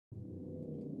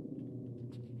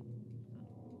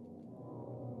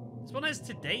This one has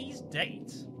today's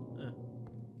date.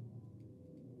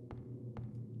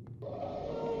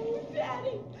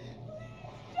 Daddy, please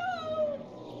don't.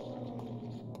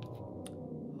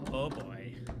 Oh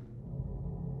boy.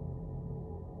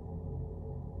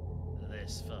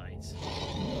 This fight.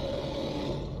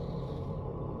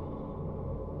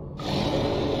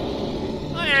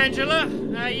 Hi Angela,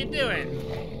 how you doing?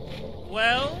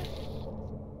 Well?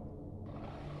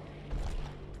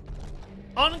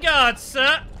 On guard,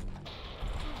 sir!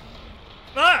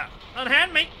 Ah!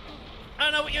 Unhand me! I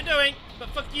don't know what you're doing, but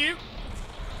fuck you!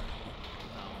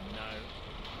 Oh no.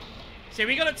 See,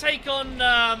 we gotta take on,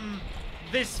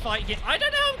 this fight here. I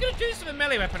don't know how I'm gonna do this with a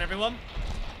melee weapon, everyone.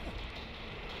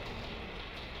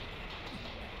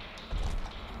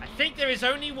 I think there is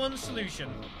only one solution.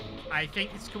 I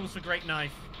think this calls for Great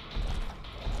Knife.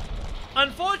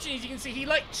 Unfortunately, as you can see, he,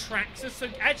 like, tracks us, so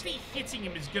actually hitting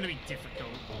him is gonna be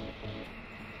difficult.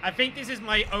 I think this is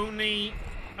my only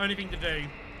thing to do.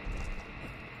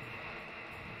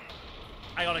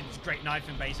 I gotta just Great Knife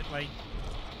him, basically.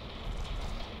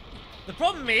 The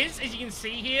problem is, as you can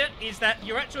see here, is that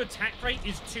your actual attack rate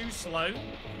is too slow.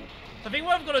 I think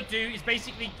what I've got to do is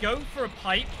basically go for a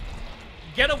pipe,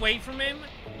 get away from him,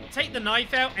 take the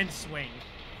knife out, and swing.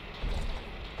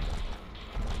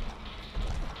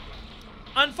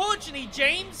 Unfortunately,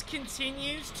 James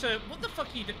continues to... What the fuck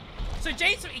are you doing? So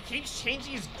James, he keeps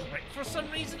changing his grip for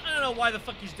some reason. I don't know why the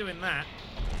fuck he's doing that.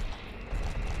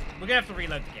 We're gonna have to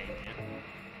reload the game here.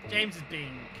 James is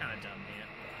being kind of dumb here.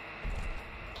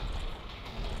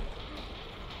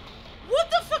 What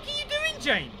the fuck are you doing,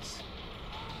 James?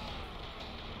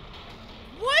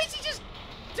 Why is he just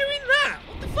doing that?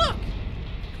 What the fuck?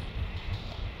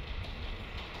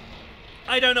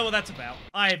 I don't know what that's about.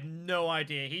 I have no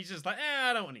idea. He's just like,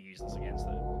 I don't want to use this against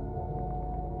them.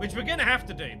 Which we're going to have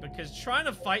to do, because trying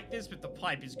to fight this with the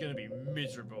pipe is going to be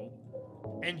miserable.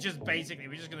 And just basically,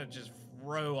 we're just going to just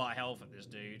throw our health at this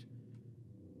dude.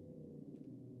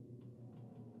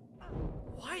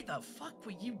 Why the fuck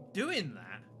were you doing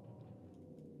that?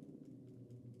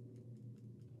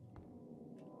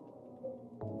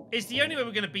 It's the only way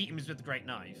we're going to beat him is with the Great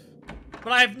Knife.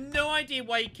 But I have no idea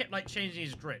why he kept, like, changing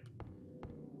his grip.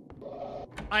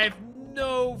 I have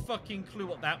no fucking clue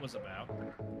what that was about.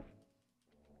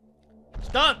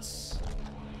 Stunts!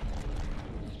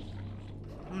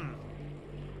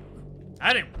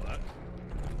 That didn't work.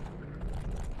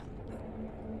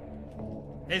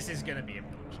 This is gonna be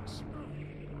obnoxious.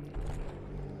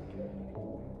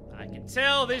 I can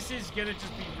tell this is gonna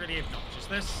just be really obnoxious.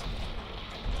 This.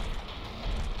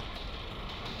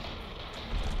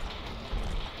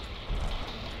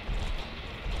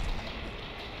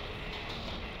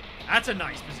 That's a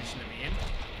nice position to be in.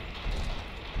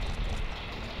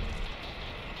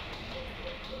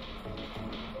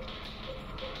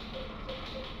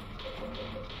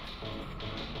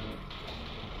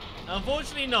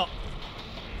 Unfortunately not.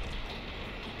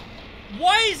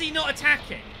 Why is he not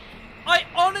attacking? I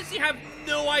honestly have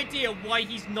no idea why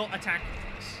he's not attacking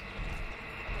us.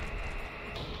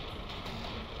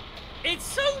 It's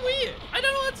so weird. I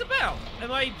don't know what it's about.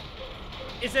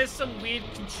 Is there some weird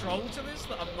control to this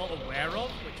that I'm not aware of,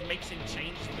 which makes him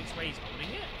change which way he's holding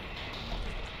it?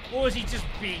 Or is he just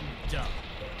being dumb?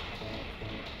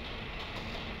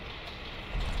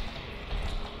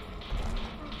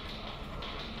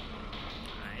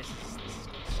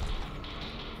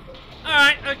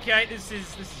 Alright, okay, this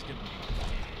is good.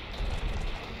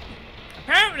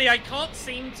 Apparently I can't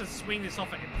seem to swing this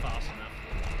off at him fast enough.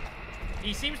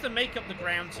 He seems to make up the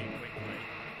ground too quickly.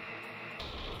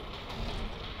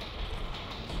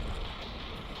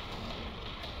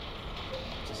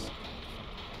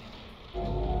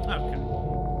 Okay.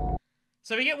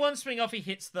 So we get one swing off, he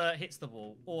hits the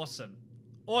wall. Awesome.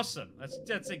 Awesome.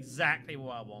 That's exactly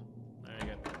what I want. There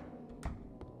you go.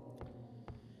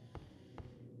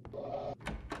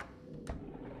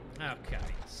 Okay,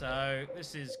 so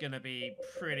this is gonna be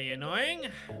pretty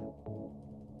annoying.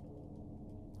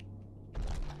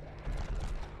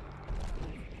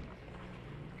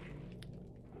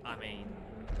 I mean,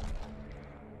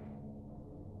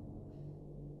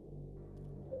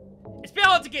 it's a bit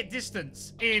hard to get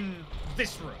distance in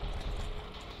this room.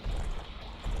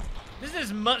 This is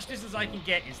as much distance as I can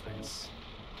get, is this?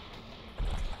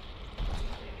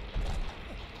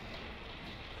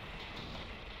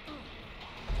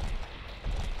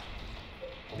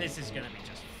 This is gonna be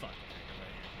just fucking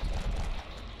aggravating.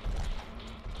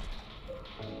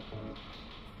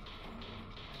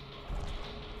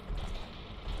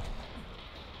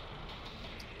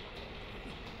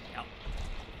 Yep.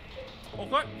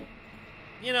 Okay.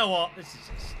 You know what? This is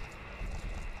just...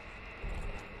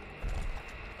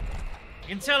 You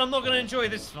can tell I'm not going to enjoy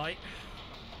this fight.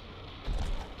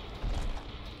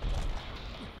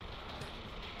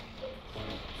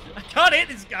 I can't hit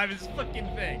this guy with this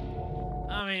fucking thing.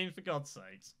 I mean, for God's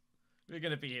sakes. We're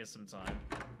going to be here sometime.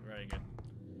 Very good.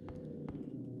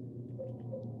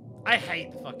 I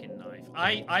hate the fucking knife.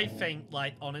 I think,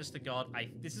 like, honest to God,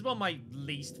 this is one of my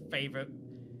least favorite.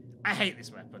 I hate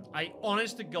this weapon. I,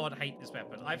 honest to God, hate this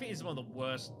weapon. I think it's one of the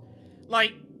worst.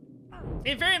 Like,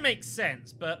 in theory it makes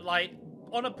sense, but, like,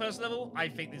 on a personal level, I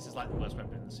think this is, like, the worst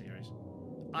weapon in the series.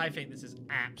 I think this is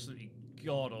absolutely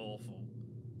god-awful.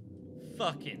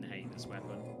 Fucking hate this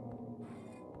weapon.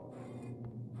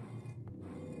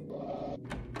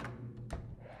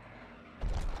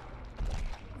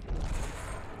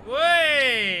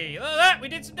 Whey! Look at that! We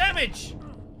did some damage!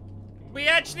 We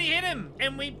actually hit him!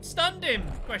 And we stunned him!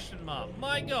 Question mark.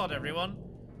 My God, everyone.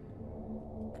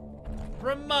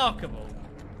 Remarkable.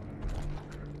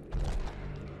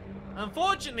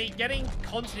 Unfortunately, getting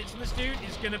continents from this dude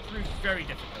is going to prove very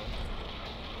difficult.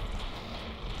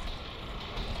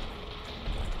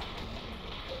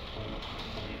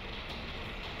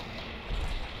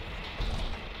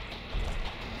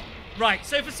 Right,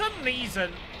 so for some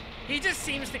reason, he just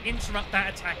seems to interrupt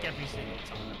that attack every single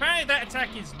time. Apparently that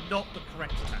attack is not the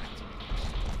correct attack.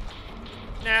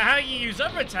 Now, how you use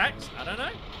other attacks, I don't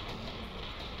know.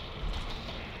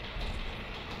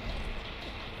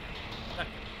 Okay.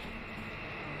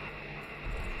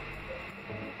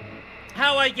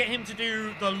 How I get him to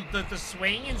do the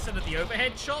swing instead of the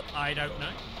overhead chop, I don't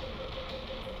know.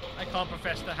 I can't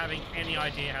profess to having any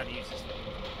idea how to use this thing.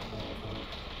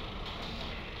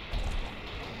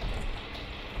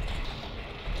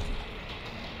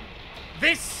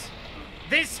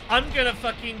 This, I'm gonna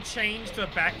fucking change to a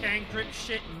backhand grip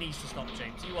shit needs to stop,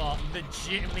 James. You are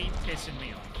legitimately pissing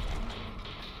me off.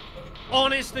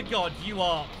 Honest to God, you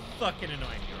are fucking annoying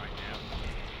me right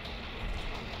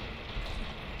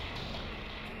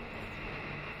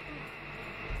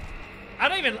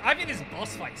now. I think this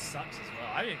boss fight sucks as well.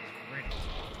 I think it's really tough.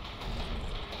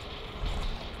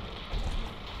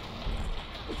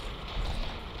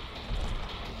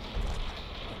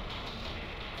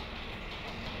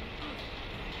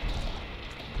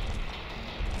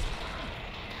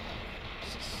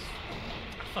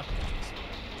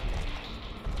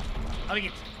 I think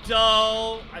it's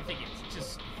dull. I think it's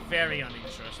just very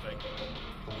uninteresting.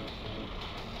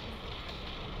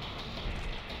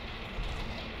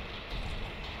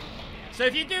 So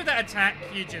if you do that attack,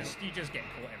 you just get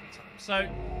caught every time. So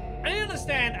I didn't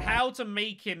understand how to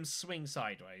make him swing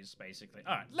sideways, basically.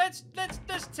 All right, let's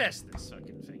test this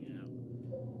fucking thing out.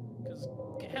 Because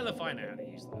hell if I know how to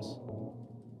use this.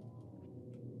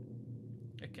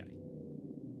 Okay.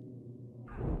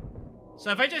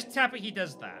 So if I just tap it, he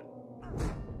does that.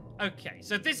 Okay,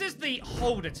 so this is the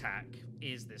hold attack,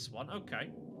 is this one.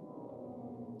 Okay.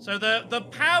 So the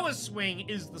power swing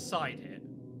is the side hit.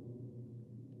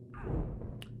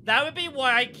 That would be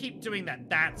why I keep doing that.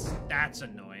 That's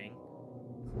annoying.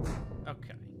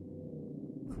 Okay.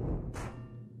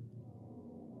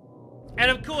 And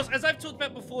of course, as I've talked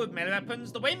about before with melee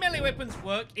weapons, the way melee weapons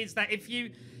work is that if you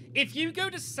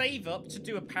go to save up to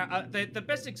do a power... the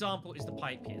best example is the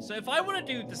pipe here. So if I want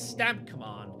to do the stab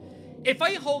command, if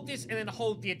I hold this and then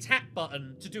hold the attack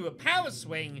button to do a power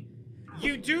swing,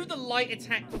 you do the light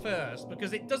attack first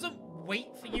because it doesn't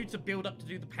wait for you to build up to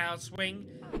do the power swing.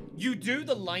 You do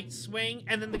the light swing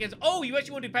and then the guy's, oh, you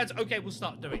actually want to do power swing? Okay, we'll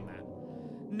start doing that.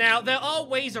 Now, there are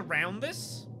ways around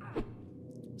this.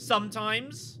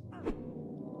 Sometimes.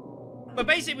 But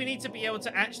basically, we need to be able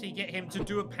to actually get him to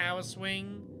do a power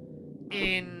swing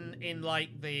in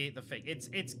like the thing.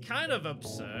 It's kind of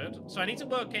absurd. So I need to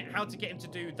work out how to get him to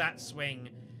do that swing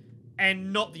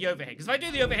and not the overhead. Because if I do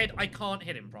the overhead, I can't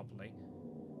hit him properly.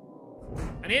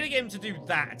 I need to get him to do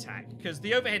that attack because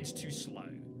the overhead's too slow.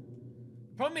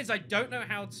 The problem is I don't know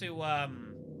how to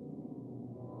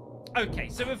Okay,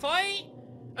 so if I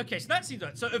okay, so that seems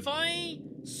right. So if I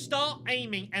start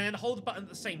aiming and then hold the button at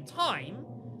the same time,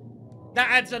 that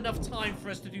adds enough time for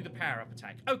us to do the power-up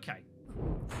attack. Okay.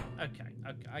 Okay,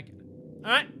 I get it.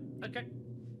 Alright, okay.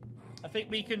 I think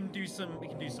we can do some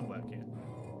work here.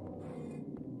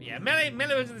 But yeah, melee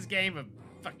weapons in this game are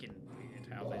fucking weird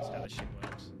how this shit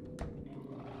works.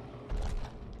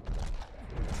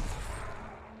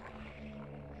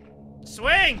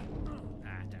 Swing!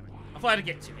 Ah, damn it. I thought I'd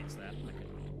get 2 hits there. Okay.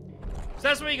 So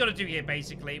that's what you gotta do here,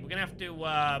 basically. We're gonna have to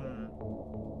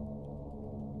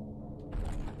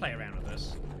play around with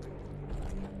this.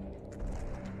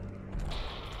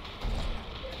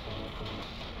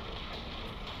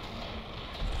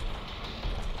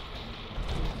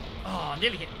 Oh,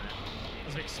 nearly hitting that. That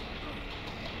was a bit slow.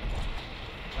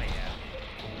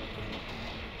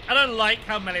 I don't like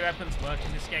how melee weapons work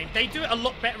in this game. They do it a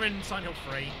lot better in Silent Hill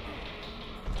 3.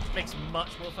 Makes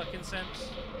much more fucking sense.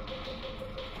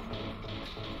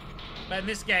 But in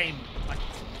this game, like,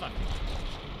 fucking...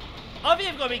 Other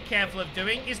thing I've got to be careful of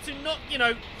doing is to not, you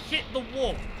know, hit the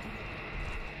wall.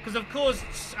 Because, of course,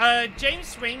 James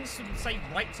swings from, say,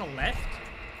 right to left.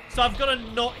 So I've got to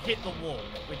not hit the wall,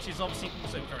 which is obviously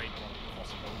also very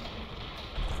possible.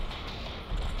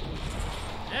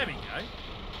 There we go.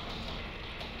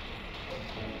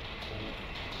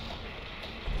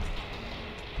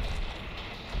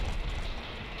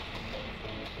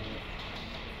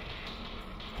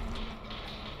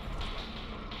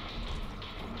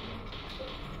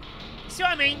 See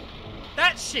what I mean?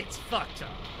 That shit's fucked up.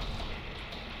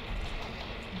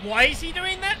 Why is he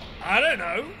doing that? I don't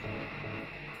know.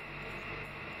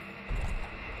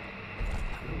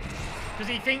 Because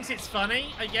he thinks it's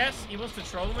funny, I guess. He wants to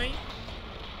troll me.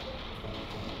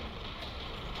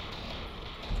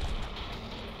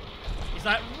 He's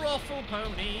like, ruffle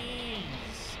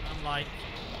ponies. I'm like...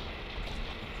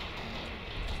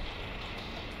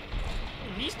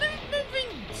 He's moving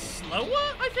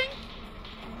slower, I think?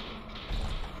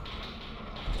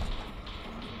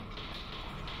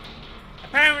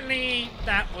 Apparently,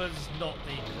 that was not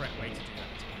the correct way to do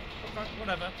that. Okay,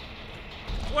 whatever.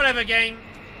 Whatever, game.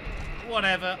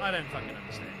 Whatever. I don't fucking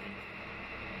understand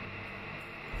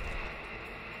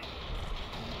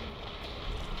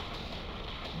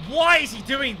you. Why is he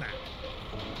doing that?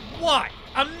 Why?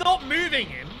 I'm not moving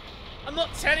him. I'm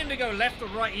not telling him to go left or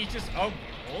right. He's just, oh,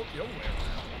 your way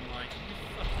around. I'm like, you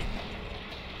fucking...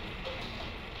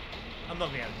 I'm not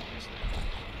going to be able to do this now.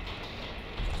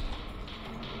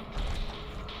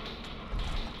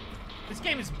 This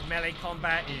game's melee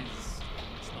combat is...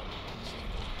 It's not the best.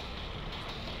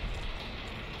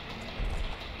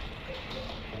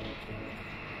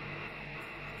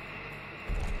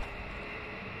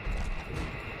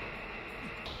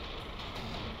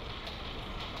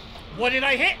 What did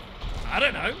I hit? I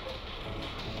don't know.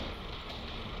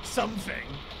 Something.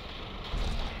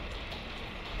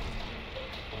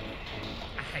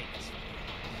 I hate this.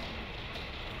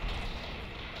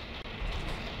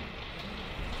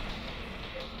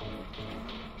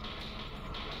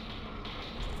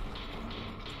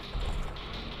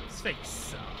 This thing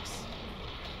sucks.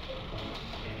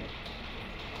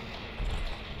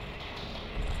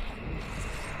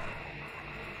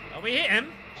 Well, we hit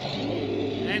him.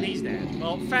 And he's dead.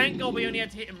 Well, thank God we only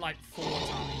had to hit him like 4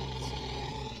 times.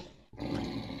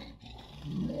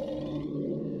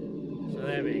 So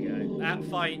there we go. That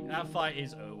fight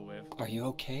is over with. Are you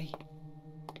okay?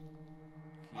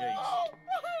 Yeet.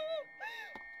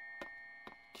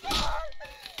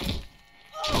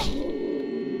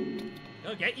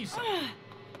 Go get you some.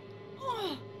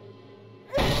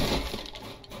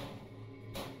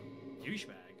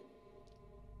 Douchebag.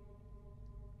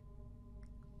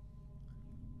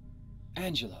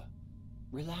 Angela,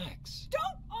 relax.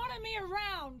 Don't order me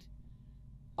around!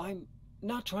 I'm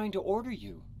not trying to order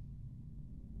you.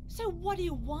 So what do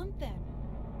you want then?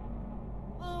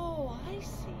 Oh, I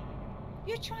see.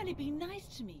 You're trying to be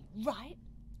nice to me, right?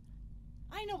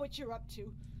 I know what you're up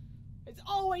to. It's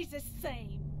always the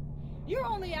same. You're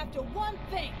only after one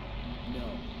thing. No,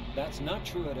 that's not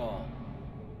true at all.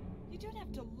 You don't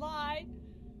have to lie.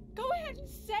 Go ahead and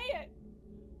say it.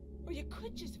 Or you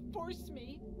could just force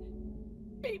me.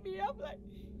 Beat me up like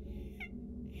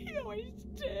he always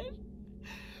did.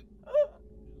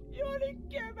 You only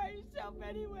care about yourself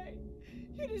anyway.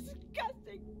 You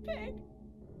disgusting pig.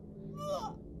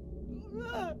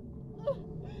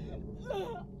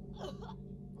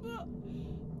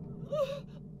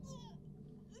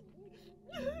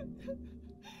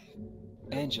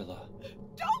 Angela.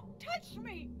 Don't touch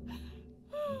me.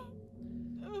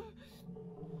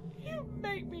 You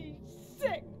make me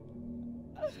sick.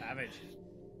 Savage.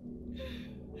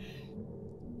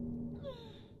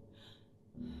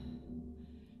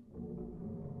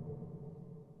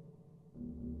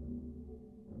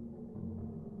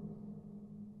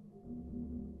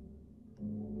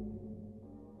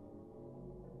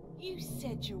 You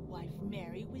said your wife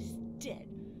Mary was dead,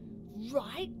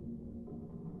 right?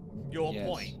 Your Yes.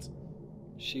 point.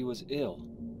 She was ill.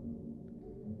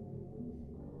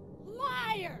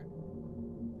 Liar!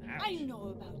 Ouch. I know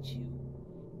about you.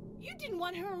 You didn't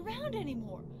want her around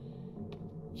anymore.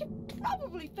 You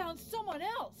probably found someone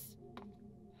else.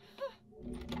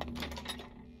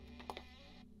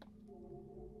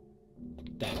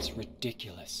 That's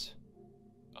ridiculous.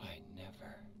 I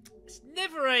never... It's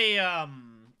never a,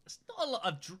 it's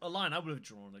not a line I would have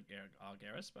drawn at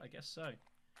Argerus, but I guess so.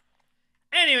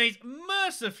 Anyways,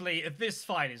 mercifully, this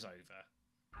fight is over.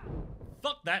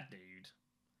 fuck that dude.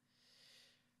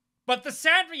 But the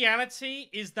sad reality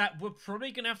is that we're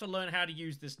probably going to have to learn how to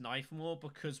use this knife more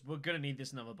because we're going to need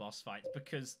this in other boss fights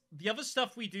because the other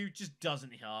stuff we do just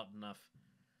doesn't hit hard enough.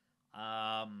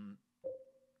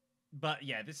 But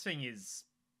yeah, this thing is...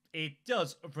 It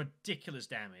does ridiculous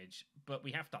damage, but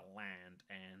we have to land,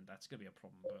 and that's going to be a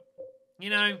problem. But, you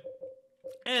know,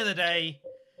 end of the day,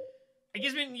 I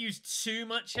guess we didn't use too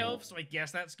much health, so I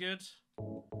guess that's good.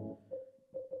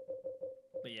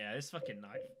 But yeah, this fucking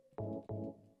knife...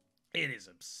 It is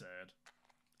absurd.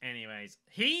 Anyways,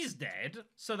 he's dead,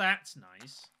 so that's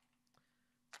nice.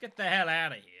 Let's get the hell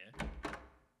out of here.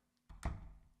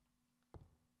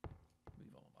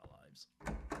 Move on with our lives.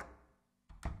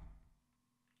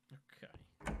 Okay.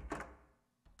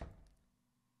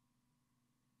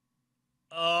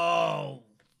 Oh,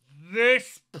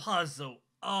 this puzzle.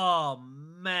 Oh,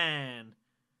 man.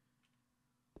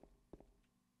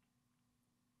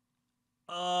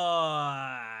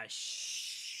 Oh,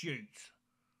 shoot.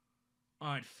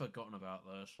 I'd forgotten about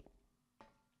this.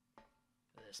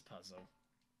 This puzzle.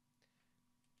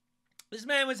 This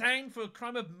man was hanged for a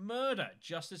crime of murder.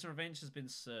 Justice and revenge has been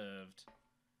served.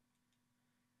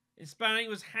 Hispanic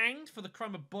was hanged for the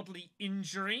crime of bodily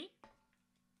injury.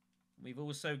 We've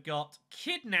also got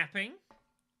kidnapping,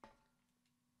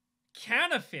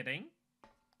 counterfeiting,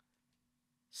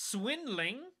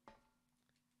 swindling,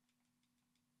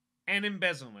 and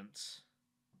embezzlement.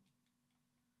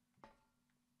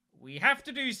 We have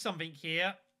to do something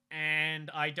here, and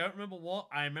I don't remember what.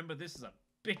 I remember this is a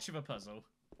bitch of a puzzle.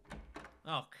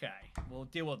 Okay, we'll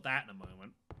deal with that in a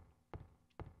moment.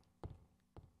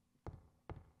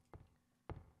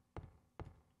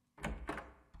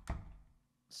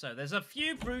 So there's a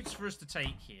few routes for us to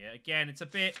take here. Again, it's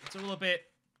all a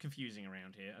bit confusing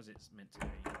around here, as it's meant to be.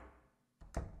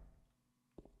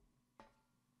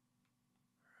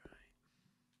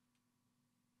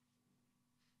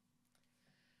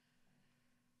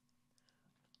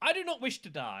 I do not wish to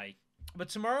die, but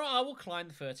tomorrow I will climb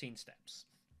the 13 steps.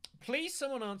 Please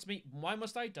someone answer me, why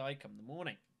must I die come the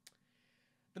morning?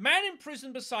 The man in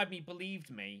prison beside me believed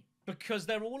me, because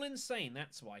they're all insane,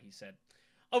 that's why, he said.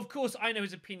 Of course, I know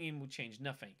his opinion will change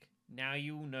nothing. Now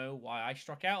you will know why I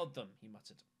struck out at them, he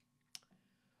muttered.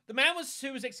 The man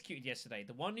who was executed yesterday,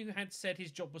 the one who had said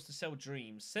his job was to sell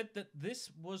dreams, said that this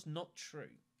was not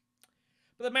true.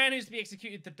 But the man who's to be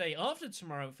executed the day after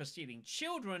tomorrow for stealing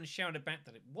children shouted back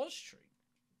that it was true.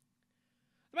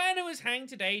 The man who was hanged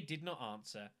today did not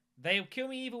answer. They'll kill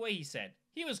me either way, he said.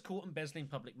 He was caught embezzling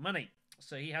public money,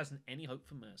 so he hasn't any hope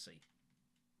for mercy.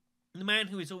 The man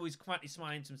who is always quietly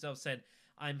smiling to himself said,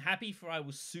 I'm happy for I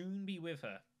will soon be with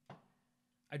her.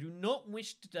 I do not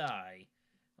wish to die,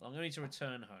 long only to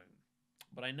return home.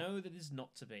 But I know that it is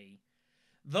not to be.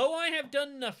 Though I have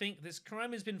done nothing, this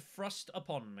crime has been thrust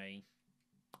upon me.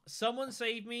 Someone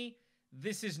save me.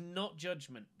 This is not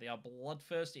judgment. They are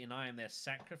bloodthirsty and I am their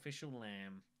sacrificial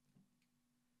lamb.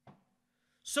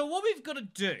 So what we've got to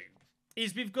do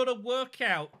is we've got to work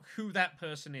out who that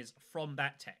person is from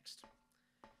that text.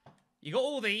 You got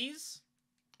all these,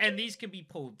 and these can be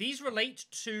pulled. These relate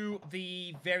to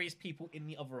the various people in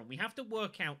the other room. We have to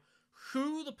work out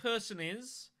who the person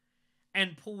is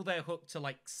and pull their hook to,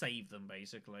 like, save them,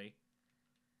 basically.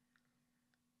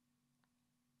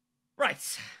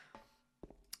 Right.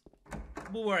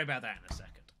 We'll worry about that in a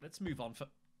second. Let's move on for...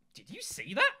 Did you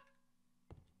see that?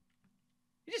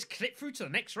 You just clipped through to the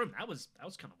next room. That was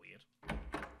kind of weird.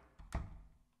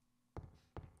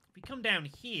 If we come down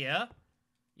here...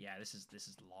 Yeah, this is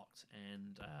locked.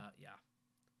 And, yeah.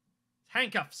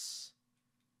 Handcuffs.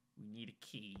 We need a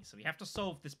key. So we have to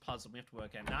solve this puzzle. We have to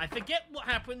work out. Now, I forget what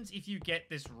happens if you get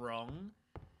this wrong.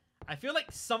 I feel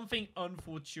like something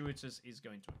unfortuitous is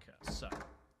going to occur. So...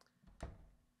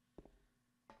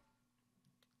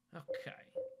 Okay,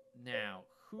 now,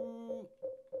 who...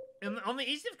 And on the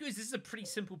easy difficulties, this is a pretty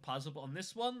simple puzzle, but on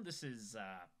this one, this is,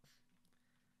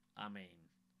 I mean,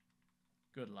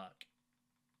 good luck.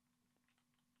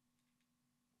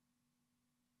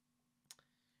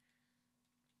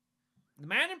 The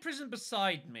man in prison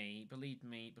beside me believed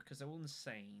me because they're all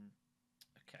insane.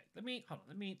 Okay, hold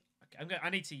on, okay, I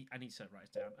need to write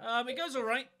it down. It goes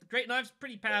alright. The great knife's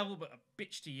pretty powerful, but a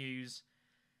bitch to use.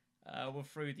 We're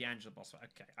through the Angela boss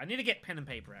fight. Okay, I need to get pen and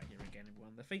paper out here again,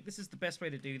 everyone. I think this is the best way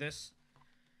to do this.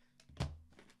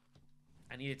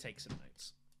 I need to take some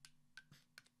notes.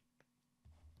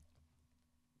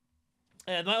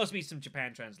 There might also be some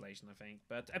Japan translation, I think.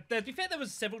 But to be fair, there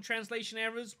was several translation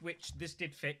errors, which this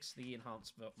did fix, the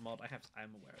enhanced mod. I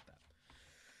am aware of that.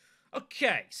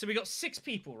 Okay, so we got 6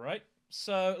 people, right?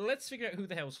 So let's figure out who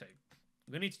the hell's who.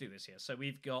 We need to do this here. So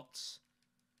we've got...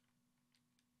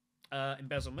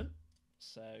 embezzlement.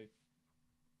 So,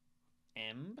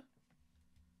 emb.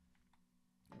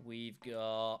 We've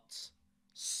got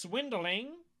swindling.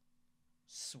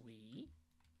 Swee.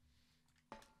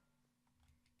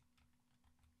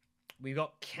 We've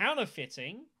got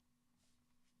counterfeiting.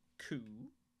 Coup.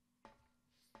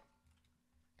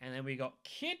 And then we got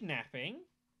kidnapping.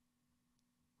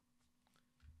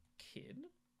 Kid.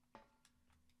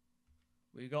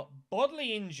 We've got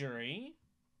bodily injury.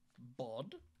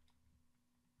 Bod.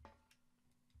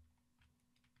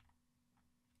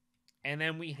 And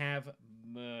then we have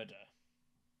murder.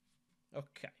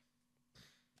 Okay.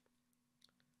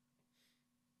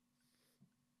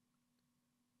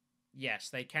 Yes,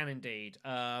 they can indeed.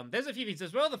 There's a few things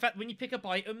as well. The fact when you pick up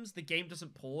items, the game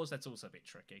doesn't pause. That's also a bit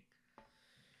tricky.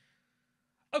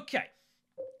 Okay.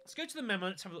 Let's go to the memo.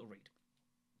 Let's have a little read.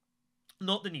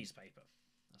 Not the newspaper.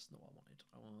 That's not what I wanted.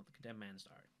 I want the condemned man's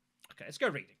diary. Okay, let's go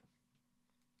reading.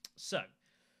 So,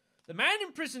 the man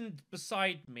imprisoned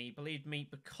beside me believed me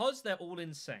because they're all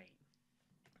insane.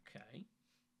 Okay.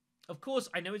 Of course,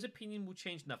 I know his opinion will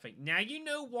change nothing. Now you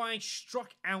know why I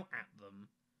struck out at them.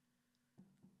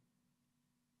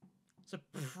 So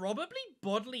probably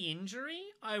bodily injury,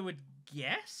 I would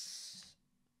guess.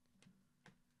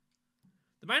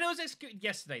 The man who was executed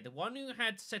yesterday, the one who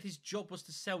had said his job was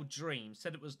to sell dreams,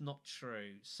 said it was not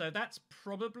true. So that's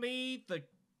probably the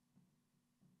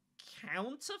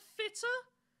counterfeiter?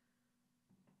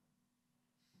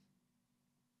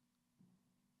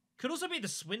 Could also be the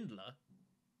swindler.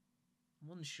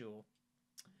 I'm unsure.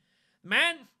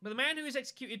 The man who is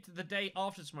executed the day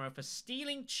after tomorrow for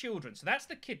stealing children. So that's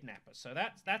the kidnapper. So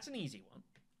that's an easy one.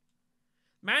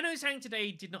 Man who's hanged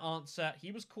today did not answer.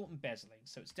 He was caught embezzling.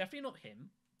 So it's definitely not him.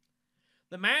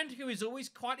 The man who is always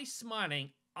quietly smiling.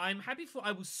 I'm happy for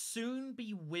I will soon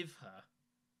be with her.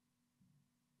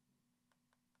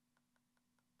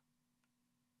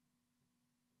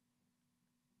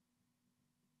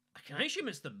 I can assume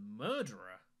it's the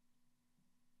murderer.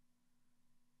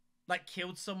 Like,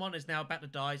 killed someone, is now about to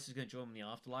die, so he's going to join him in the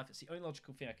afterlife. It's the only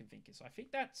logical thing I can think of. So I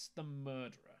think that's the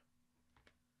murderer.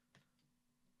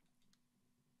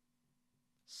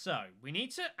 So, we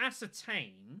need to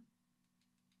ascertain.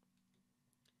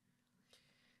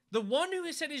 The one who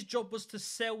has said his job was to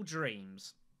sell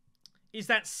dreams. Is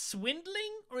that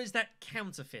swindling, or is that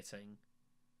counterfeiting?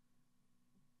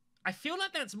 I feel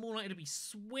like that's more likely to be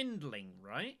swindling,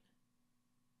 right?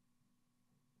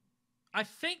 I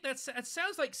think that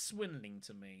sounds like swindling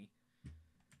to me.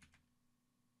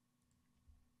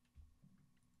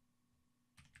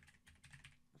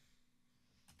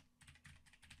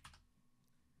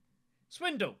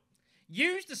 Swindle.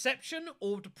 Use deception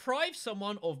or deprive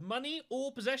someone of money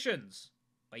or possessions.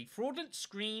 A fraudulent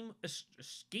scheme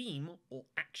or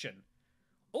action.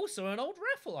 Also an old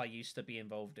raffle I used to be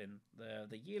involved in.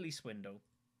 The yearly swindle.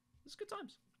 It's good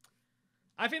times.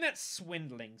 I think that's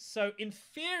swindling. So, in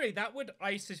theory, that would,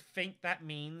 I think that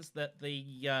means that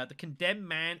the condemned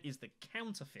man is the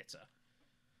counterfeiter.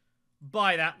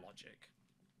 By that logic.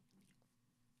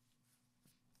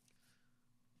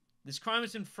 This crime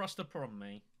has been thrust upon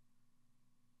me.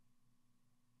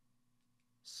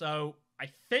 So, I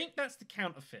think that's the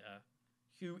counterfeiter,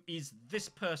 who is this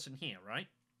person here, right?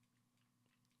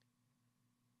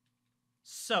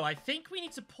 So, I think we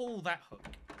need to pull that hook.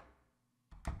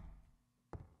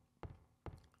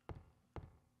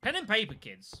 Pen and paper,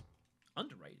 kids.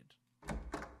 Underrated.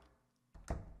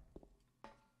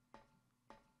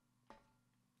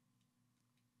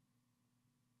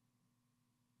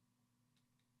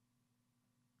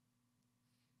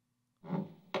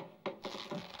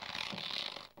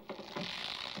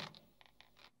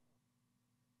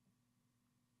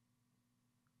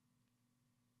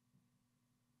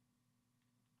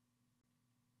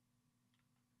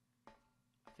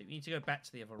 I think we need to go back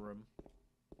to the other room.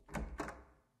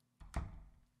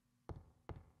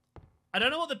 I don't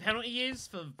know what the penalty is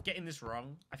for getting this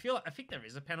wrong. I think there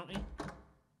is a penalty.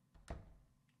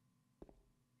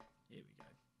 Here we go.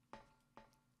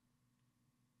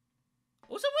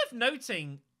 Also worth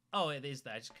noting... Oh, it is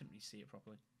there. I just couldn't really see it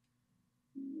properly.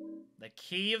 The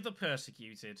key of the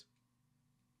persecuted.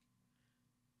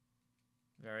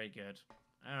 Very good.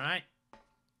 Alright.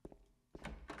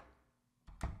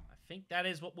 I think that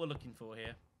is what we're looking for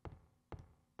here.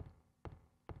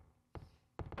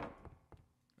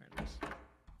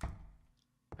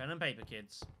 Pen and paper,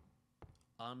 kids.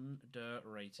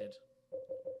 Underrated.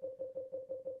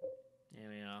 Here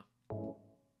we are.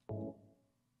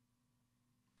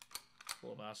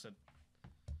 Poor bastard.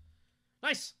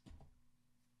 Nice!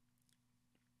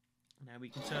 Now we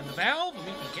can turn the valve and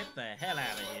we can get the hell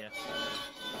out of here.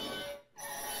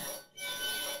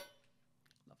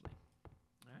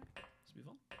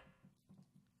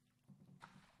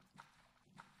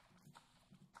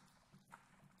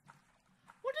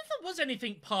 there was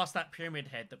anything past that pyramid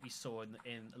head that we saw in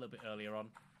a little bit earlier on.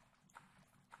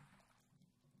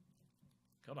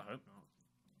 God, I hope not.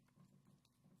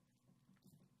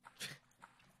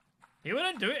 People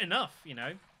don't do it enough, you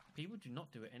know. People do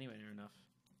not do it anywhere near enough.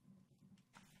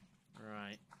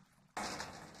 Right.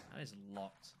 That is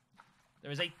locked.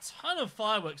 There is a ton of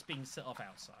fireworks being set off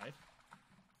outside.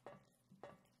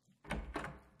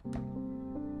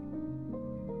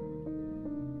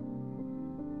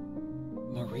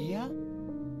 Maria?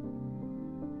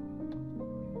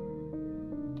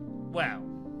 Wow.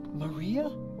 Maria?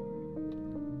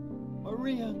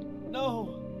 Maria,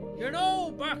 no. You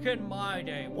know, back in my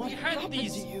day, What happened to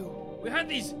you? We had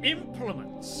these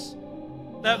implements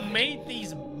that made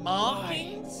these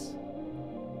markings.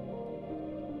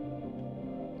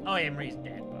 Oh, yeah, Marie's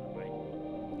dead, by the way.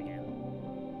 Again.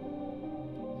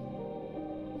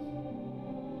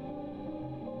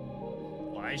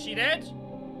 Why is she dead?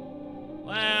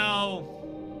 Well...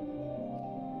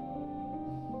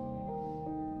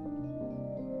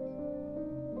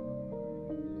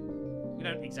 we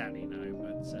don't exactly know,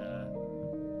 but,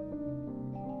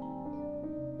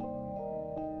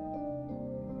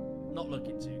 not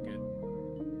looking too good.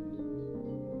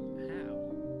 How?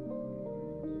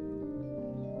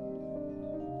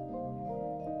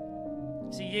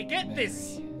 See, you get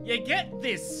this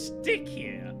stick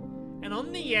here, and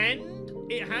on the end,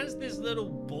 it has this little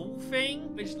ball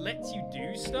thing which lets you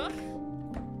do stuff.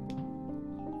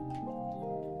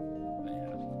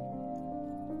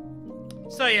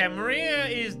 So yeah, Maria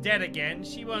is dead again.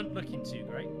 She weren't looking too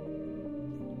great.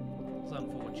 It's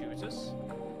unfortuitous.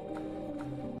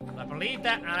 I believe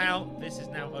that now. This is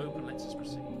now open. Let's just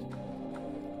proceed.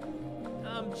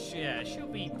 Yeah, she'll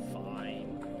be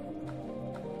fine.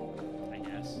 I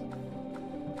guess.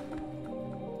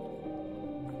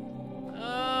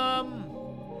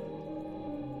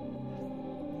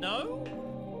 No?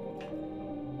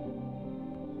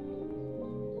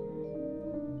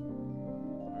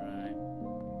 Right.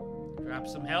 Grab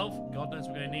some health. God knows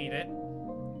we're gonna need it.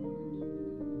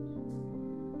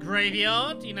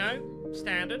 Graveyard, you know.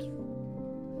 Standard.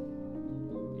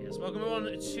 Yes, welcome on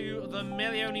to the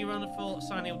Melione run for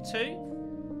Silent Hill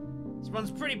 2. This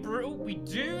run's pretty brutal. We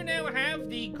do now have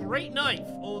the Great Knife,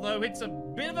 although it's a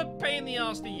bit of a pain in the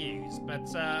ass to use. But,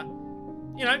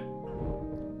 you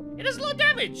know, it does a lot of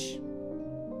damage.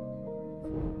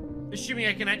 Assuming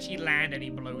I can actually land any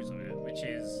blows on it, which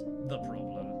is the problem.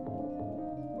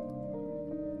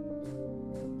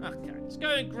 Okay, let's go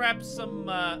and grab some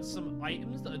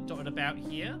items that are dotted about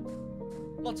here.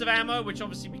 Lots of ammo, which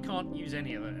obviously we can't use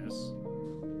any of those.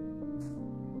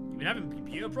 You've been having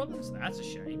computer problems? That's a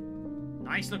shame.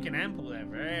 Nice looking ample there,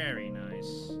 very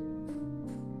nice.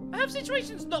 The health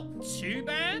situation's not too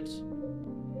bad.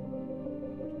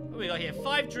 What we got here?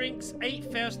 5 drinks,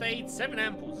 8 first aid, 7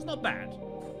 ampoules. It's not bad.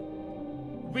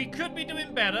 We could be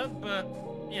doing better, but,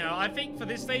 you know, I think for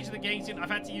this stage of the game, I've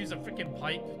had to use a freaking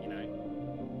pipe, you know.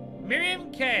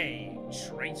 Miriam K.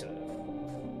 Traitor.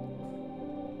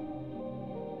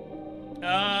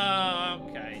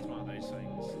 Okay, it's one of those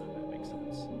things. That makes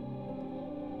sense.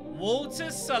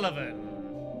 Walter Sullivan.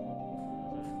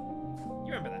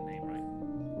 You remember that name, right?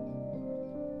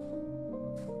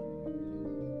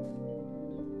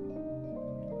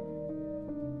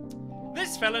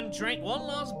 This felon drank one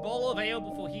last bowl of ale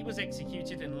before he was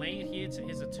executed and laid here to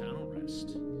his eternal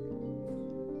rest.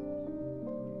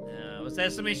 Was there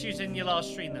some issues in your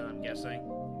last stream then, I'm guessing?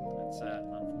 That's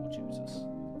unfortunate.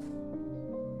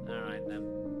 Alright then.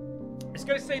 Let's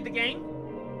go save the game.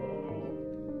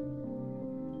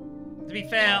 To be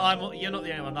fair, you're not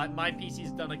the only one. Like, my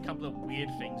PC's done a couple of weird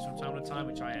things from time to time,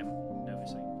 which I am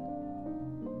noticing.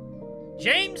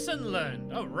 James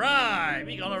Sunderland. Alright,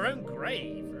 we got our own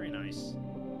grave. Very nice.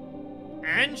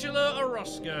 Angela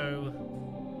Orozco.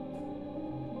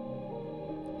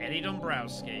 Eddie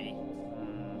Dombrowski.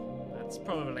 That's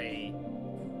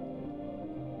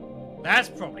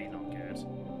probably not good.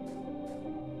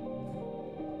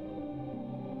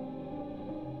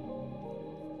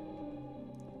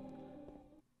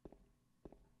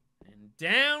 And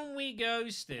down we go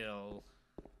still.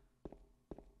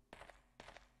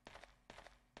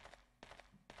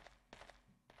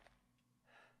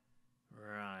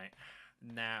 Right.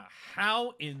 Now,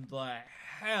 how in the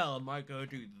hell am I going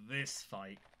to do this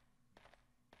fight?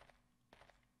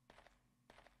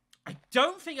 I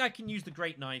don't think I can use the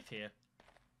Great Knife here.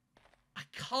 I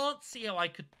can't see how I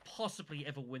could possibly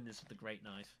ever win this with the Great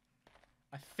Knife.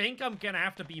 I think I'm going to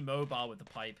have to be mobile with the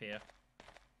pipe here.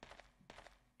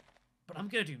 But I'm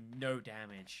going to do no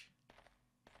damage.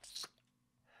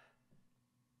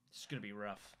 It's going to be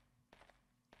rough.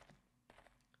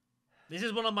 This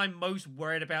is one of my most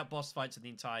worried about boss fights in the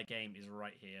entire game, is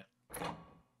right here.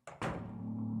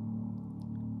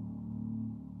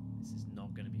 This is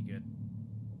not going to be good.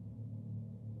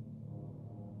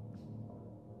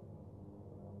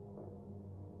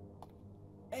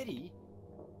 Eddie,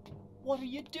 what are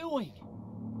you doing?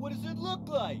 What does it look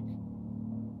like?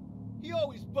 He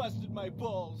always busted my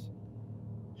balls.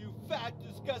 You fat,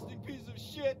 disgusting piece of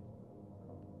shit.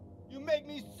 You make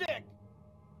me sick.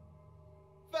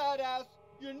 Fat ass,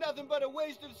 you're nothing but a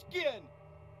waste of skin.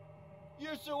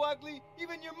 You're so ugly,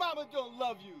 even your mama don't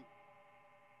love you.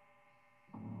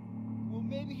 Well,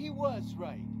 maybe he was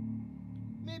right.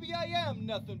 Maybe I am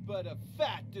nothing but a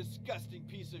fat, disgusting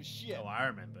piece of shit. Oh, I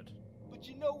remembered. But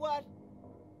you know what?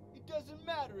 It doesn't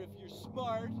matter if you're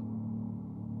smart,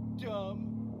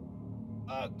 dumb,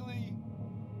 ugly,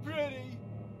 pretty.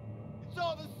 It's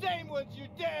all the same once you're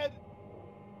dead.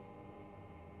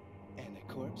 And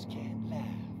the corpse can't laugh.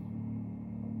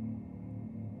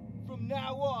 From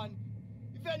now on,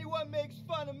 if anyone makes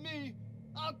fun of me,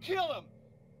 I'll kill him.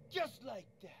 Just like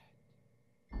that.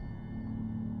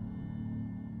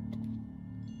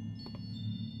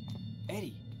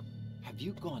 Eddie, have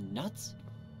you gone nuts?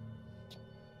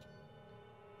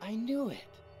 I knew it.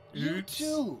 You Oops.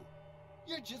 too.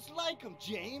 You're just like him,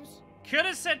 James. Could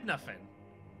have said nothing.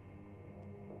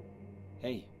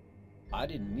 Hey, I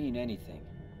didn't mean anything.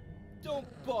 Don't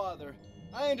bother.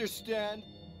 I understand.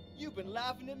 You've been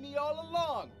laughing at me all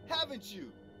along, haven't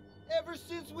you? Ever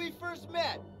since we first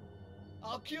met.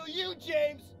 I'll kill you,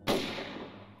 James.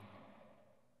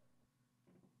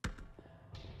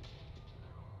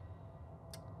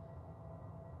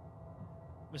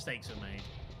 Mistakes were made.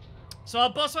 So our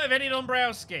boss fight of Eddie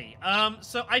Dombrowski.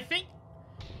 So I think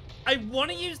I want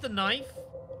to use the knife,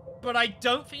 but I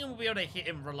don't think I'm gonna be able to hit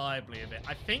him reliably with it.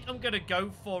 I think I'm gonna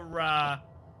go for I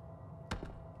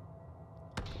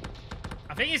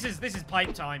think this is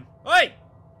pipe time. Oi!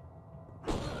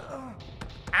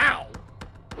 Ow!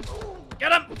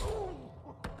 Get him!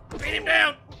 Beat him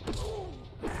down!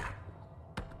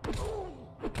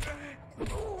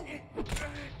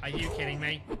 Are you kidding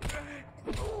me?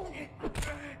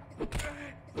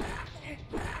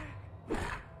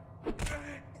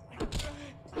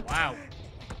 Wow.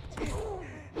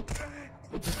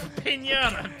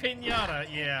 Pinata,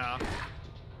 yeah.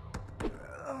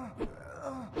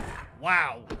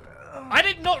 Wow. I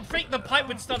did not think the pipe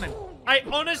would stun him. I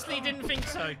honestly didn't think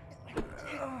so.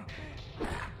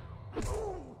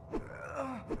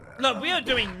 Look, we are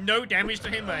doing no damage to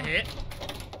him per hit.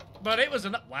 But it was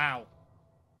enough. Wow.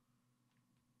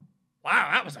 Wow,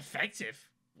 that was effective.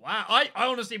 Wow, I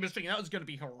honestly was thinking that was going to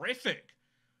be horrific.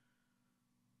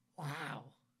 Wow.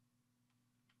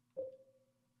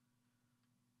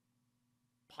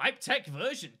 Pipe Tech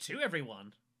version 2,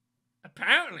 everyone.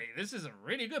 Apparently, this is a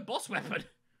really good boss weapon.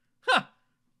 Huh.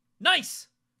 Nice.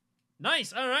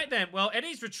 Nice. All right, then. Well,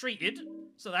 Eddie's retreated,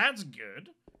 so that's good.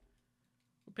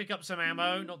 We'll pick up some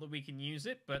ammo. Not that we can use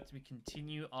it, but we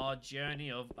continue our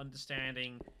journey of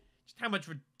understanding just how much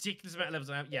ridiculous amount of levels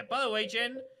I have. Yeah, by the way,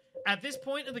 Jen, at this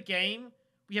point of the game,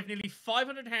 we have nearly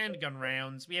 500 handgun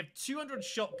rounds. We have 200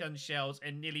 shotgun shells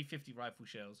and nearly 50 rifle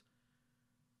shells.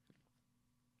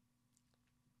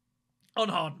 On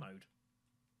hard mode.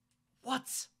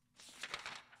 What?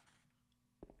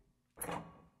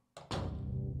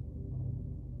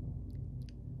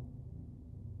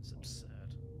 It's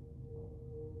absurd.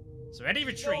 So Eddie You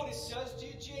know what retreats. it does to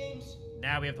you, James?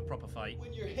 Now we have the proper fight.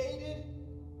 When you're hated,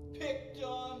 picked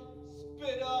on,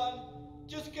 spit on,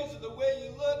 just because of the way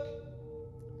you look,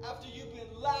 after you've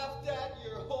been laughed at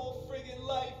your whole friggin'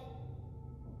 life.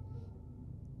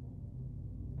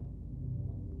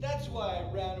 That's why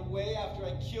I ran away after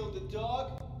I killed the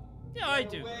dog. Yeah, I Ran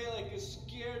do. away like a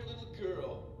scared little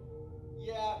girl.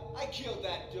 Yeah, I killed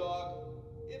that dog.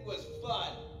 It was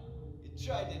fun. It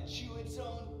tried to chew its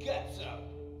own guts out.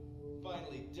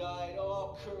 Finally died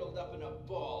all curled up in a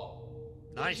ball.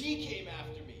 Then Nice. he came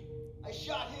after me. I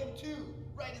shot him too,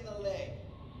 right in the leg.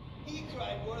 He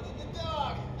cried more than the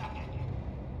dog.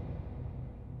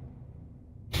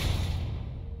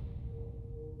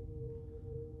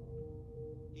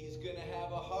 He's gonna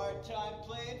have a hard time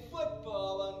playing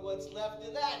football on what's left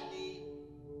of that knee.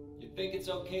 You think it's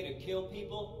okay to kill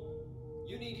people?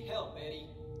 You need help, Eddie.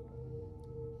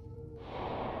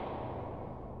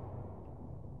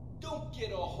 Don't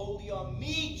get all holy on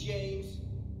me, James.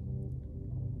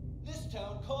 This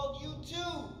town called you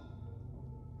too.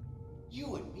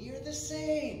 You and me are the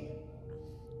same.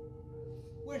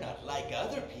 We're not like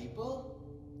other people.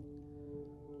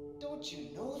 Don't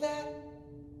you know that?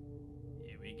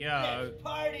 Here we go. Let's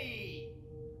party!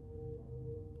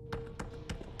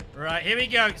 Right, here we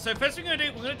go. So first we're going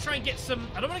to do, we're going to try and get some...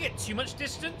 I don't want to get too much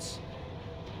distance.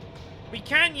 We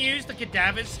can use the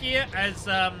cadavers here as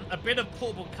a bit of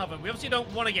portable cover. We obviously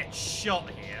don't want to get shot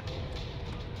here.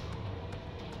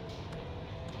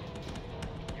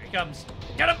 Here he comes.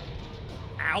 Get him!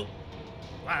 Ow.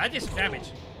 Wow, that did some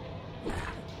damage.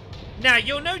 Now,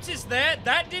 you'll notice there,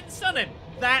 that didn't stun him.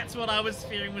 That's what I was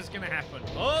fearing was going to happen.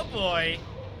 Oh, boy.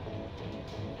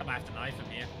 I might have to knife him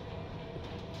here.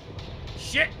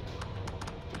 Shit!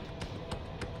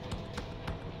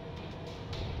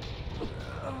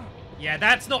 Yeah,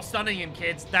 that's not stunning him,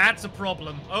 kids. That's a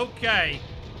problem. Okay.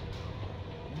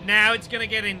 Now it's going to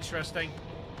get interesting.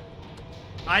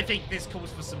 I think this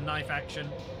calls for some knife action.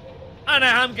 I don't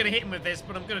know how I'm going to hit him with this,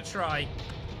 but I'm going to try.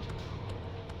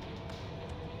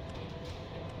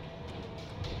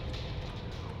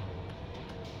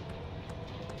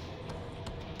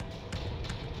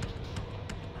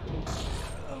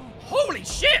 Holy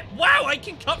shit! Wow, I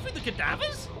can cut through the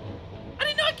cadavers? I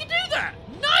didn't know I could do that!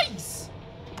 Nice!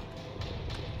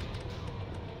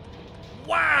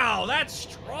 Wow, that's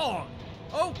strong.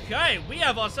 Okay, we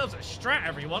have ourselves a strat,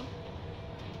 everyone.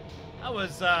 That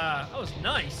was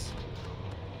nice.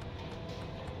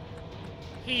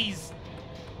 He's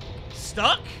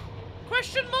stuck?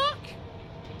 Question mark?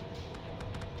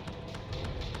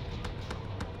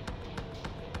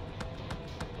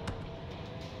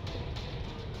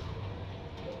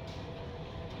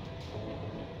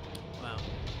 Wow.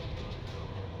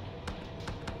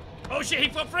 Oh shit, he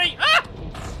fought free! Ah!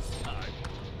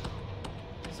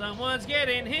 Someone's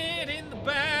getting hit in the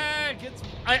back.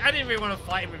 I didn't really want to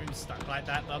fight him with him stuck like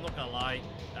that, though. I'm not gonna lie.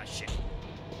 Ah, shit.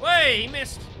 Wait, he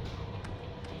missed.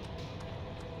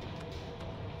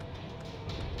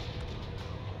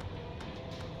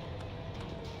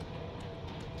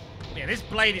 Yeah, this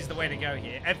blade is the way to go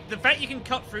here. The fact you can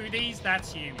cut through these,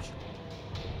 that's huge.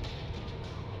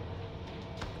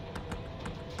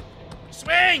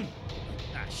 Swing!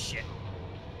 Ah, shit.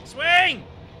 Swing!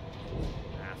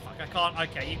 I can't.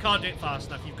 Okay, you can't do it fast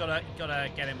enough. You've got to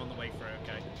get him on the way through.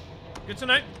 Okay, good to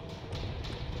know.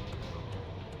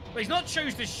 But he's not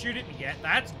chose to shoot at me yet.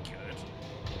 That's good.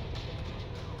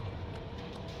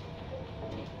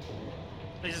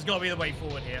 This has got to be the way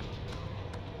forward here.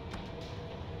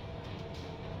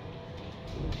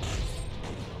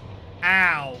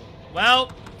 Ow.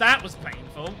 Well, that was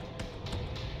painful.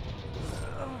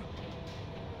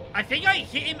 I think I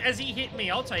hit him as he hit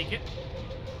me. I'll take it.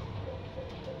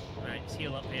 Alright, let's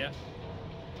heal up here.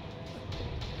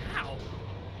 Ow!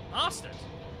 Bastard!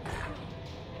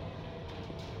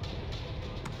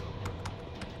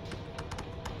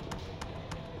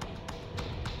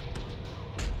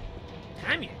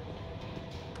 Damn you!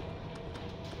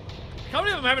 I can't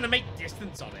believe I'm having to make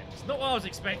distance on it. It's not what I was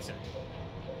expecting.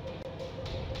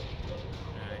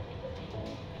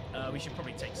 Alright. We should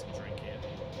probably take some drink here.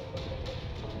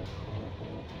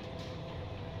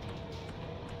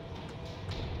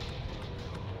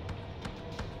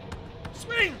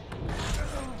 Swing!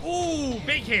 Ooh,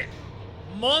 big hit.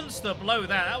 Monster blow there.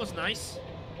 That was nice.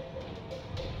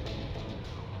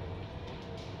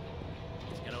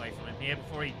 Let's get away from him here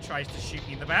before he tries to shoot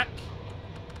me in the back.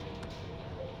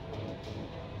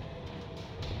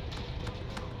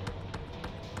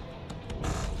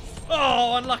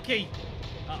 Oh, unlucky.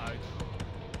 Uh-oh.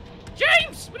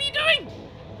 James, what are you doing?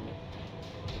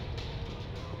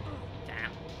 Damn.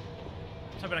 I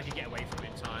was hoping I could get away from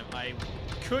him in time. I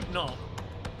could not.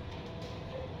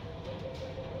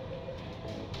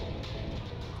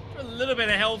 A little bit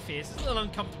of health here. This is a little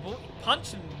uncomfortable. He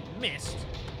punched and missed. Right,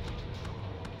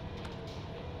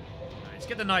 let's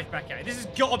get the knife back out. This has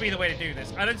got to be the way to do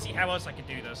this. I don't see how else I could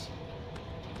do this.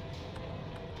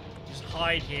 Just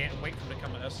hide here and wait for him to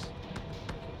come at us.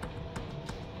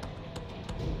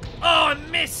 Oh, I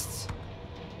missed!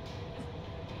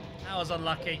 That was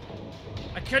unlucky.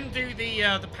 I couldn't do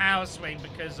the power swing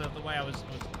because of the way I was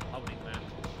holding that.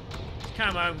 It's kind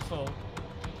of my own fault.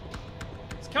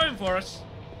 It's coming for us.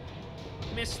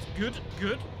 Missed. Good,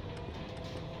 good.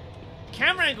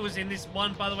 Camera angles in this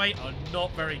one, by the way, are not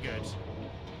very good.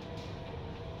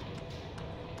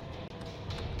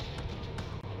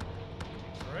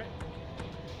 Alright.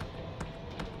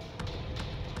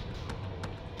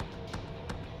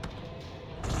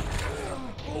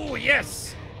 Oh,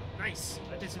 yes! Nice.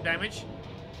 That did some damage.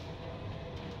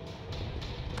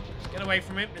 Let's get away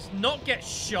from him. Let's not get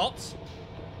shot.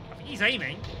 I think he's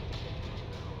aiming.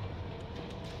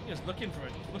 He was looking for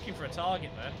a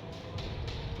target there.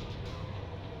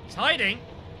 He's hiding.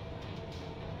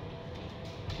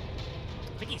 I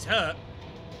think he's hurt.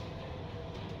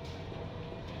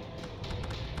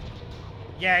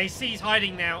 Yeah, he's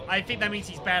hiding now. I think that means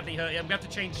he's badly hurt. I'm going to have to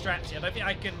change strats here. I don't think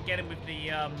I can get him with the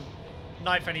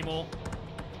knife anymore.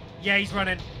 Yeah, he's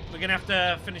running. We're going to have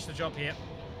to finish the job here.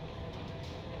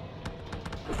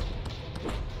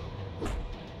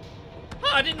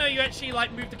 Oh, I didn't know you actually,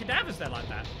 like, moved the cadavers there like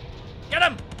that. Get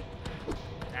him!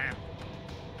 Damn.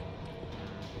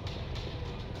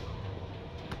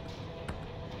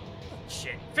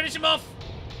 Shit. Finish him off!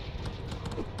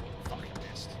 Fucking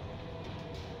missed.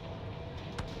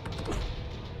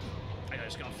 I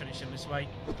just gotta finish him this way.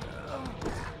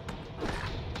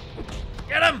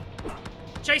 Get him!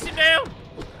 Chase him down!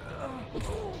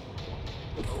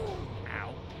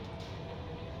 Ow.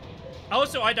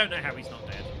 Also, I don't know how he's not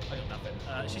dead. I got nothing.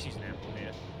 She's using an apple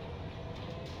here.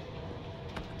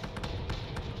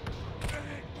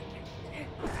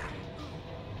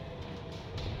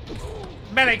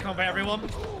 Melee combat, everyone.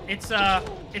 It's a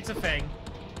thing.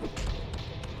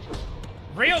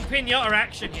 Real pinata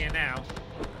action here now.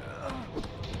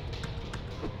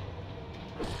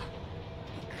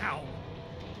 Ow.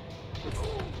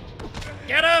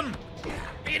 Get him!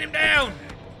 Beat him down!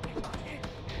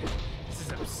 This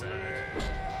is absurd.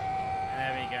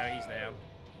 There we go, he's down.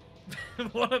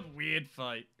 What a weird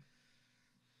fight.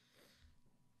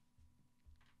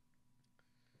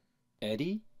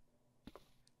 Eddie?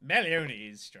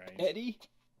 Melione is strange. Eddie?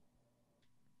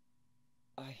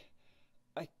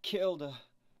 I killed a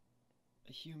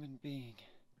human being.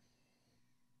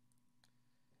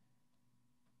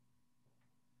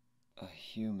 A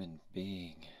human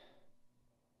being.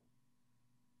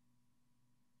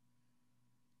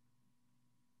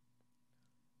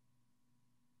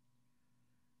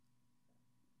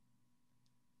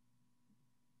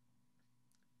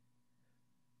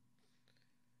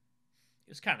 It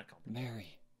was kind of complicated.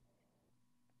 Mary.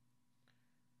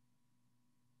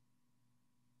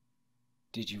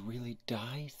 Did you really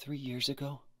die 3 years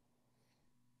ago?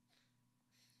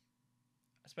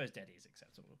 I suppose Daddy is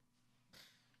acceptable.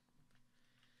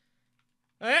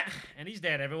 And he's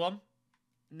dead, everyone.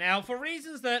 Now, for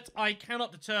reasons that I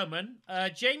cannot determine,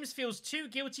 James feels too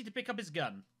guilty to pick up his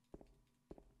gun.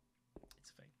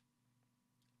 It's a thing.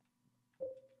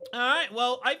 Alright,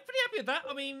 well, I'm pretty happy with that.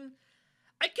 I mean,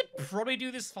 I could probably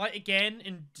do this fight again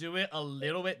and do it a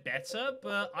little bit better,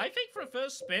 but I think for a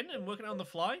first spin and working it on the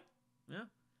fly, yeah.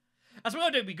 That's what I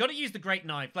do. We got to use the Great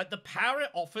Knife. Like, the power it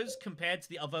offers compared to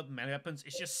the other melee weapons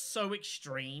is just so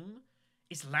extreme.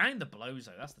 It's landing the blows,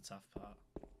 though. That's the tough part.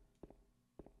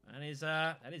 That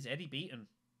is Eddie Beaton.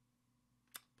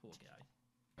 Poor guy.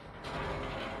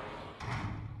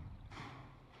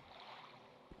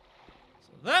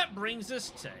 So that brings us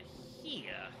to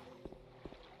here.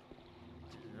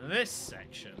 To this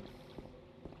section.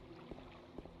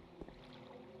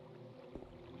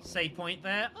 Save point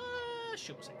there.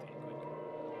 Sure, save point quick.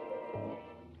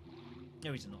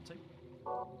 No reason not to.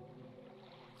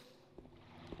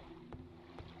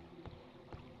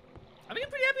 I think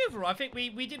I'm pretty happy overall. I think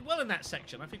we did well in that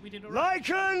section. I think we did all right.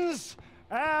 Lycans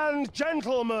and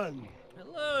gentlemen.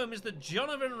 Hello, Mr.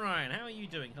 Jonathan Ryan. How are you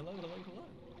doing? Hello, hello, hello.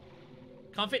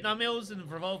 Can't fit Nummills and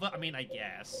Revolver? I mean, I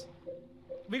guess.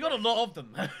 We got a lot of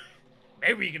them.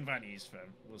 Maybe we can find use for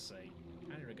them. We'll see.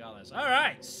 And regardless.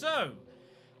 Alright, so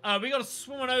we got to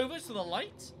swim on over to the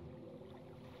light.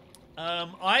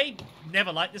 I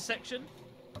never liked this section.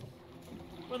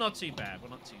 We're not too bad. We're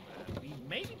not too bad. We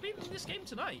may be beating this game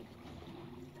tonight.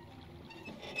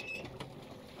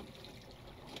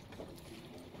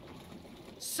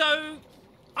 So,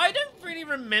 I don't really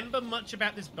remember much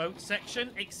about this boat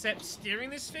section, except steering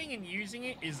this thing and using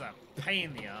it is a pain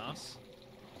in the ass.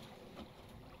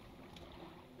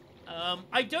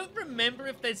 I don't remember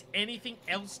if there's anything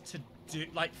else to do,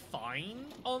 like,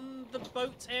 find on the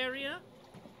boat area.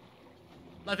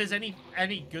 Like, there's any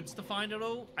goods to find at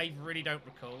all? I really don't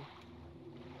recall.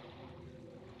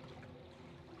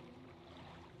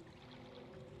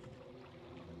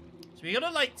 So we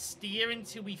gotta, like, steer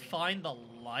until we find the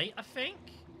light, I think?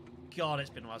 God,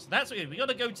 it's been a while. So that's what we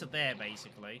gotta go to there,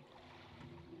 basically.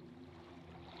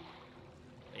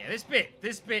 But yeah,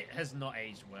 this bit has not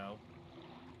aged well.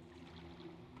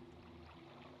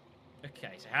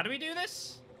 Okay, so how do we do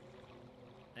this?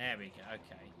 There we go,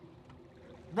 okay.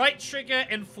 Right trigger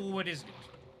and forward is good.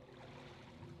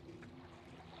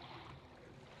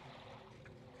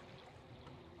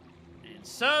 And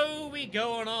so we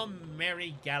go on our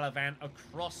merry gallivant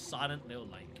across Silent Mill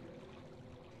Lake.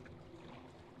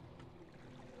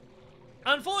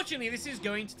 Unfortunately, this is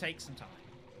going to take some time.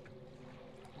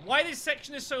 Why this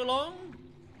section is so long?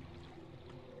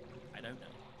 I don't know.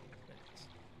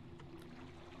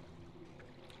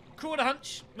 Cool to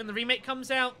hunch, when the remake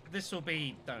comes out, this will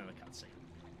be, don't know, a cutscene.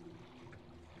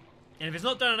 And if it's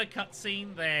not done in a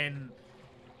cutscene, then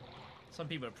some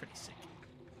people are pretty sick.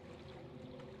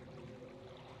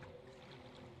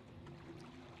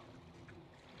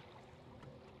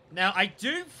 Now, I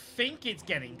do think it's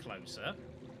getting closer.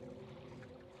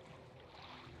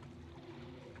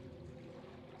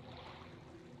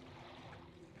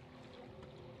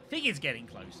 I think it's getting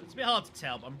closer. It's a bit hard to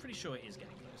tell, but I'm pretty sure it is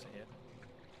getting closer here.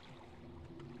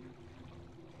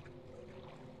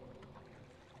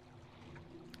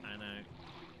 I know.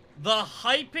 The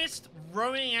hypest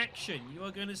rowing action you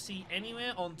are going to see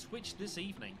anywhere on Twitch this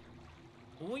evening.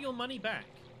 All your money back.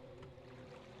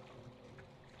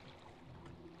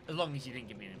 As long as you didn't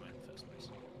give me any money in the first place.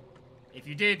 If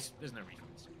you did, there's no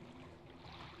refunds.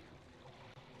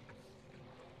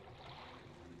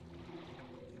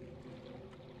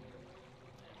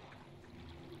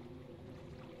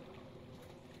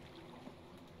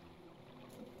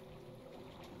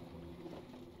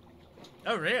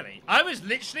 Oh, really? I was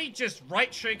literally just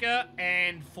right trigger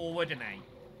and forward and A.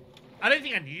 I don't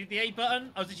think I needed the A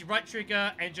button. I was literally right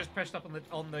trigger and just pressed up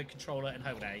on the controller and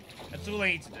hold A. That's all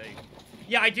I need to do.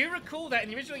 Yeah, I do recall that in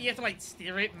the original you have to like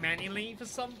steer it manually for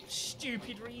some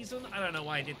stupid reason. I don't know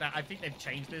why I did that. I think they've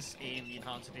changed this in the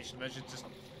Enhanced Edition version just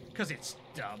because it's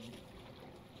dumb.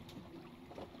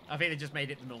 I think they just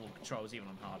made it the normal controls even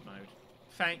on hard mode.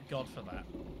 Thank God for that.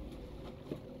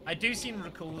 I do seem to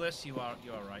recall this. You are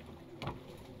right.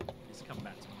 It's come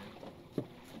back to me.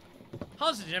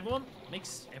 Enhanced Edition, everyone.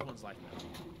 Makes everyone's life better.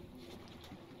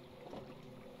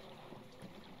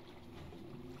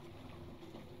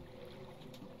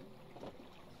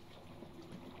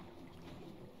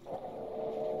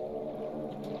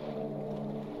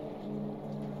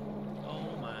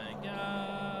 Oh my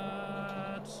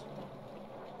God. So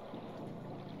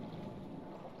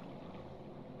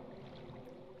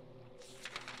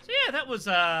yeah, that was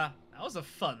a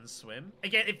fun swim.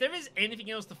 Again, if there is anything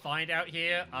else to find out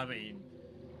here, I mean,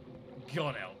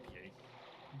 God help you.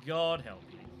 God help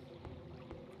you.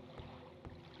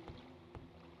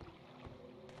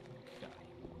 Okay.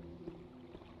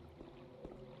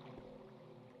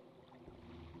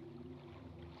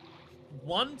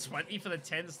 120 for the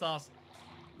 10 stars.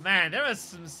 Man, there are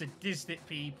some sadistic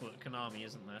people at Konami,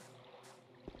 isn't there?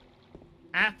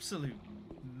 Absolute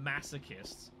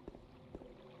masochists.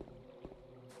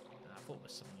 I thought there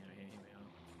was something out here. Here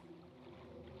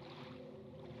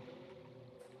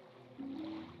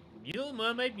we are. Mule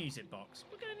Mermaid music box.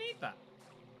 We're gonna need that.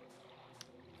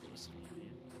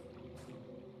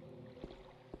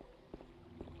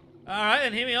 Alright,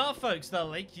 and here we are, folks. The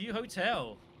Lakeview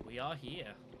Hotel. We are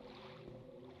here.